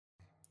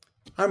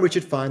I'm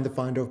Richard Fine, the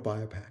founder of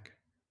BioPak.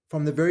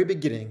 From the very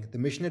beginning, the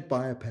mission at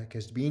BioPak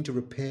has been to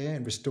repair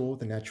and restore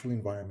the natural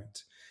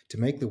environment, to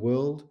make the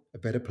world a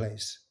better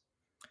place.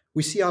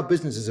 We see our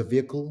business as a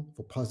vehicle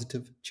for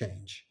positive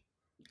change.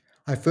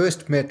 I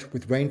first met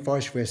with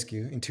Rainforest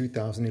Rescue in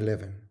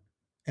 2011,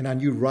 and I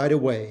knew right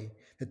away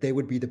that they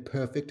would be the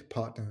perfect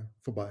partner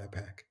for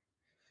BioPak.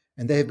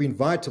 And they have been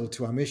vital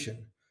to our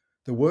mission.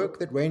 The work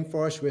that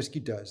Rainforest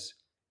Rescue does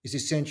is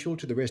essential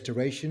to the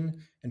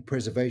restoration and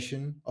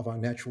preservation of our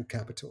natural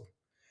capital.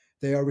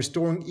 They are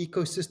restoring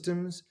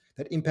ecosystems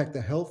that impact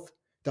the health,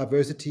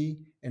 diversity,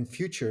 and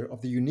future of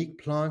the unique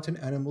plant and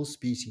animal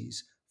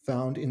species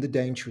found in the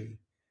Daintree,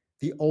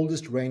 the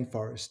oldest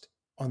rainforest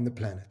on the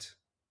planet.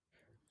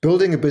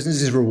 Building a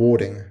business is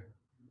rewarding,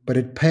 but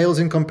it pales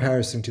in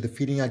comparison to the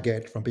feeling I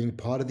get from being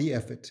part of the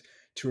effort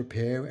to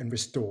repair and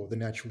restore the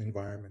natural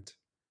environment.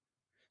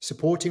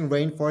 Supporting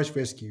Rainforest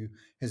Rescue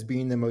has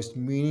been the most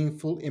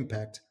meaningful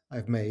impact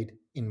I've made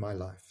in my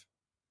life.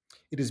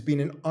 It has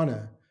been an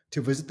honor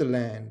to visit the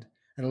land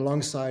and,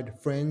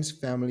 alongside friends,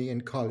 family,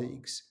 and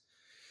colleagues,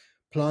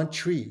 plant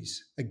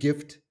trees, a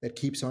gift that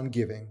keeps on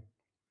giving.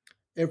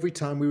 Every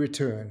time we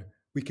return,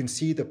 we can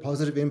see the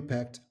positive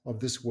impact of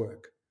this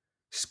work: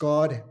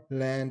 scarred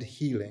land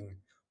healing,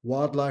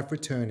 wildlife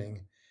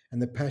returning, and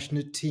the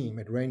passionate team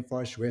at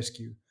Rainforest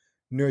Rescue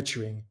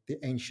nurturing the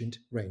ancient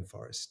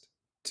rainforest.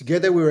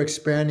 Together, we're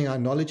expanding our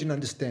knowledge and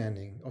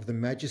understanding of the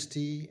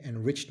majesty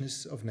and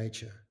richness of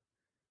nature.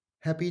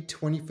 Happy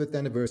 25th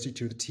anniversary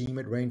to the team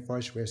at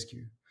Rainforest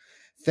Rescue.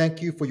 Thank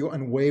you for your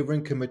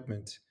unwavering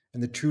commitment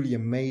and the truly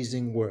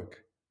amazing work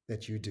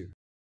that you do.